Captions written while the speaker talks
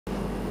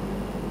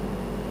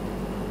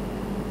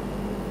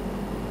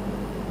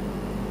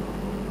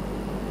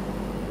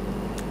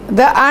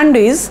The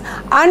Andes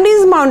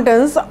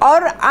Mountains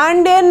or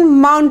Andean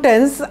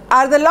Mountains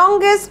are the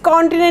longest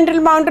continental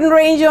mountain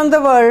range on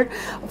the world,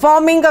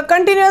 forming a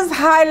continuous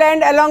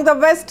highland along the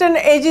western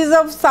edges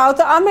of South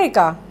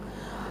America.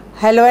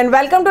 Hello and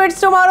welcome to It's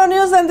Tomorrow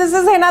News, and this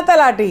is Hena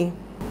Talati.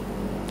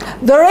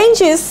 The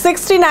range is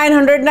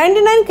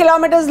 6,999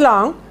 kilometers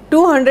long,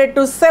 200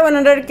 to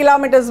 700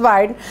 kilometers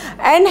wide,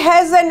 and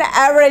has an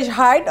average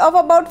height of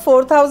about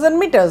 4,000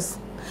 meters.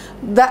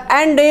 The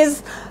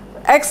Andes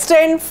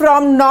extend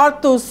from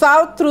north to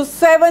south through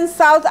 7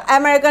 South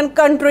American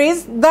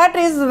countries, that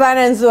is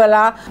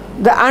Venezuela.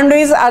 The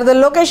Andes are the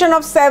location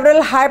of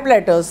several high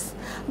plateaus.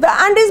 The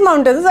Andes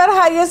Mountains are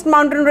highest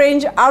mountain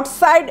range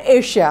outside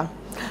Asia.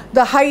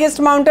 The highest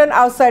mountain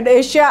outside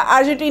Asia,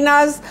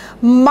 Argentina's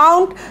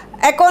Mount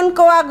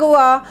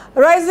Aconcagua,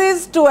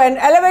 rises to an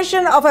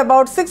elevation of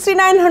about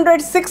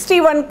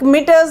 6,961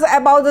 meters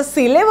above the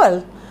sea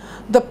level.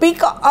 The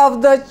peak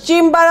of the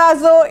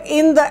Chimborazo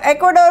in the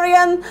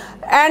Ecuadorian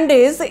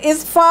Andes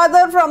is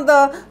farther from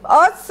the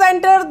Earth's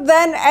center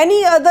than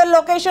any other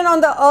location on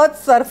the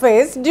Earth's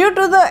surface due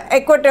to the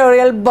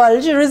equatorial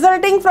bulge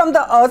resulting from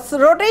the Earth's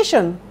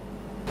rotation.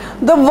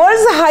 The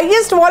world's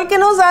highest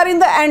volcanoes are in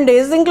the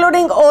Andes,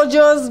 including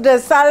Ojos de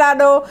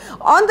Salado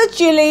on the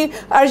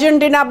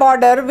Chile-Argentina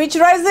border, which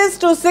rises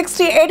to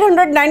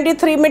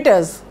 6,893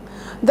 meters.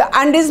 The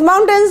Andes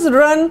Mountains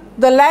run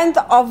the length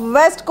of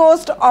west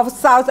coast of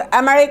South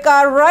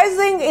America,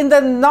 rising in the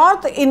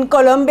north in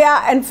Colombia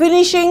and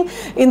finishing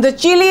in the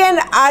Chile and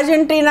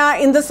Argentina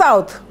in the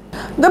south.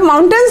 The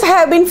mountains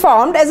have been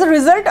formed as a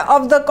result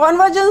of the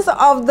convergence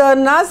of the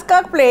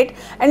Nazca Plate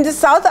and the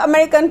South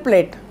American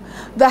Plate.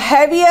 The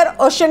heavier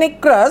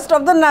oceanic crust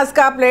of the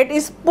Nazca Plate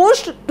is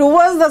pushed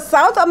towards the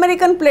South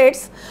American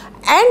plates,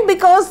 and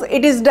because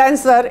it is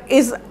denser,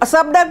 is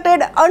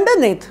subducted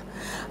underneath.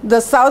 The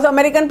South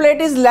American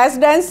plate is less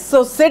dense,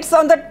 so sits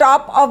on the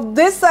top of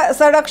this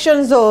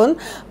subduction zone,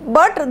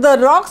 but the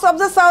rocks of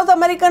the South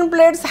American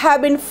plates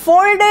have been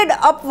folded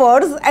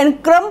upwards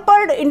and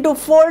crumpled into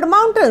fold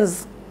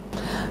mountains.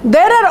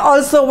 There are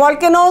also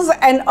volcanoes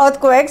and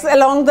earthquakes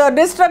along the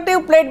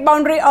destructive plate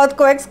boundary,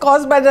 earthquakes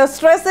caused by the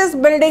stresses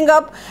building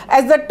up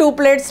as the two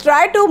plates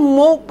try to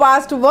move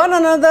past one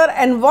another,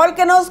 and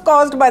volcanoes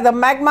caused by the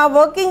magma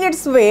working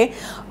its way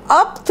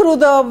up through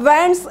the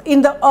vents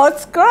in the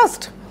Earth's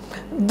crust.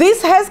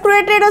 This has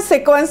created a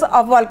sequence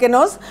of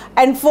volcanoes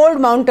and fold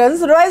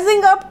mountains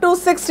rising up to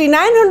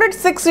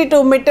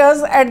 6,962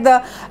 meters at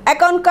the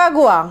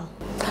Aconcagua.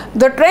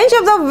 The trench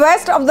of the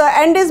west of the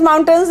Andes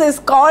Mountains is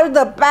called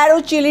the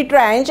Peru-Chile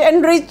Trench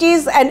and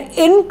reaches an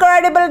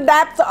incredible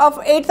depth of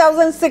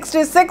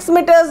 8,066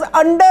 meters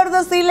under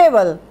the sea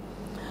level.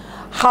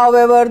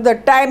 However, the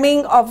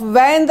timing of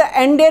when the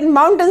Andean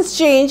Mountains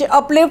change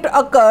uplift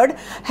occurred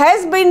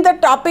has been the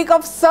topic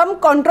of some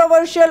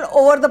controversial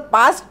over the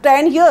past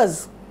 10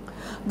 years.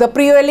 The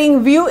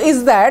prevailing view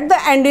is that the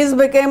Andes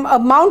became a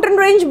mountain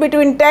range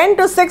between 10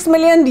 to 6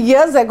 million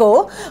years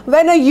ago,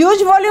 when a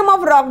huge volume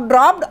of rock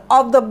dropped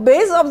off the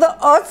base of the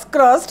Earth's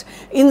crust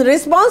in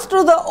response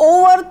to the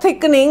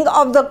over-thickening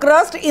of the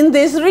crust in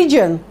this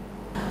region.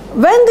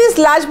 When this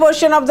large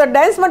portion of the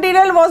dense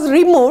material was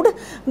removed,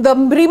 the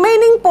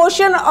remaining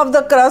portion of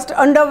the crust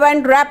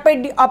underwent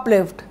rapid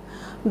uplift.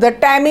 The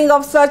timing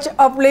of such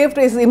uplift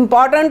is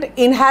important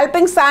in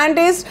helping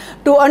scientists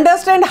to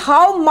understand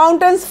how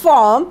mountains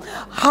form,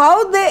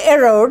 how they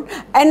erode,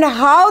 and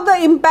how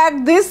the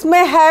impact this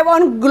may have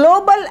on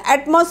global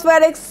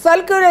atmospheric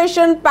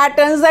circulation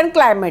patterns and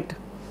climate.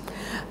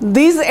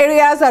 These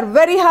areas are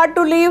very hard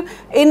to live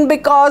in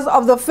because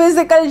of the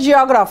physical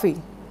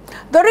geography.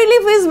 The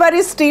relief is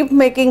very steep,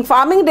 making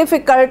farming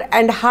difficult,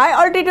 and high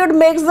altitude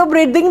makes the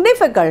breathing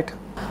difficult.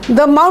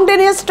 The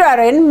mountainous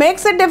terrain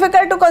makes it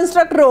difficult to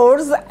construct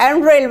roads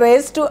and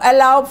railways to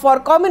allow for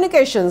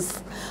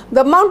communications.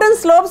 The mountain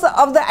slopes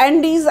of the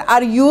Andes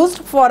are used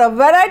for a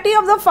variety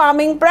of the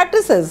farming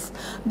practices.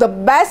 The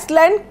best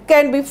land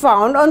can be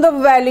found on the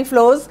valley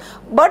floors,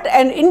 but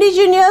an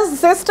indigenous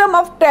system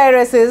of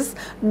terraces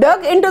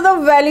dug into the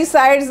valley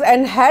sides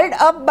and held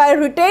up by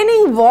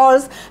retaining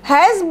walls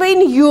has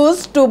been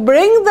used to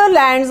bring the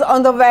lands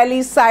on the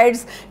valley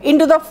sides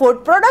into the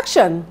food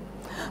production.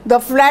 The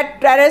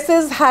flat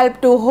terraces help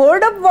to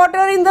hold up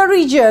water in the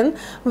region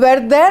where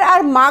there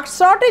are marked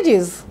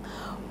shortages.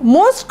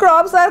 Most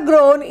crops are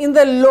grown in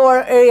the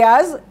lower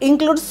areas,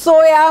 include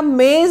soya,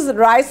 maize,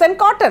 rice and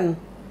cotton.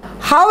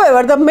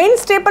 However, the main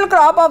staple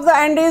crop of the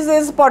Andes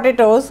is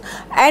potatoes,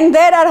 and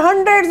there are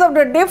hundreds of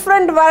the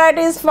different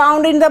varieties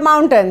found in the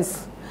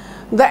mountains.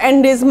 The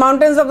Andes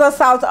Mountains of the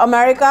South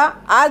America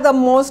are the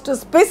most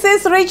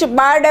species-rich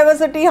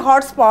biodiversity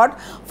hotspot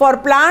for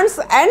plants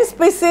and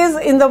species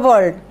in the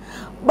world.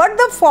 But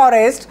the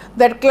forest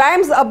that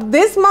climbs up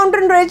this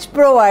mountain range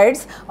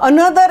provides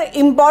another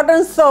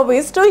important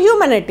service to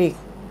humanity.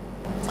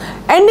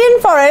 Andean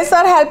forests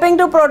are helping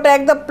to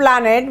protect the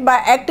planet by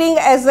acting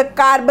as a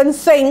carbon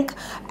sink,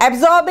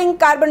 absorbing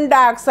carbon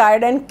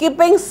dioxide and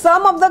keeping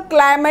some of the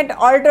climate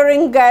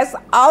altering gas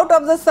out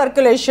of the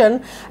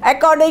circulation,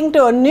 according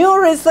to a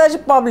new research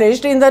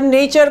published in the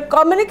Nature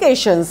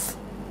Communications.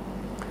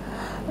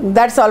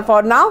 That's all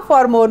for now.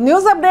 For more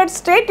news updates,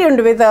 stay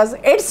tuned with us.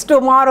 It's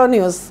Tomorrow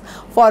News.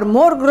 For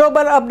more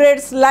global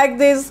updates like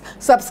this,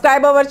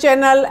 subscribe our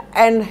channel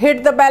and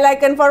hit the bell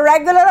icon for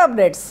regular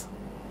updates.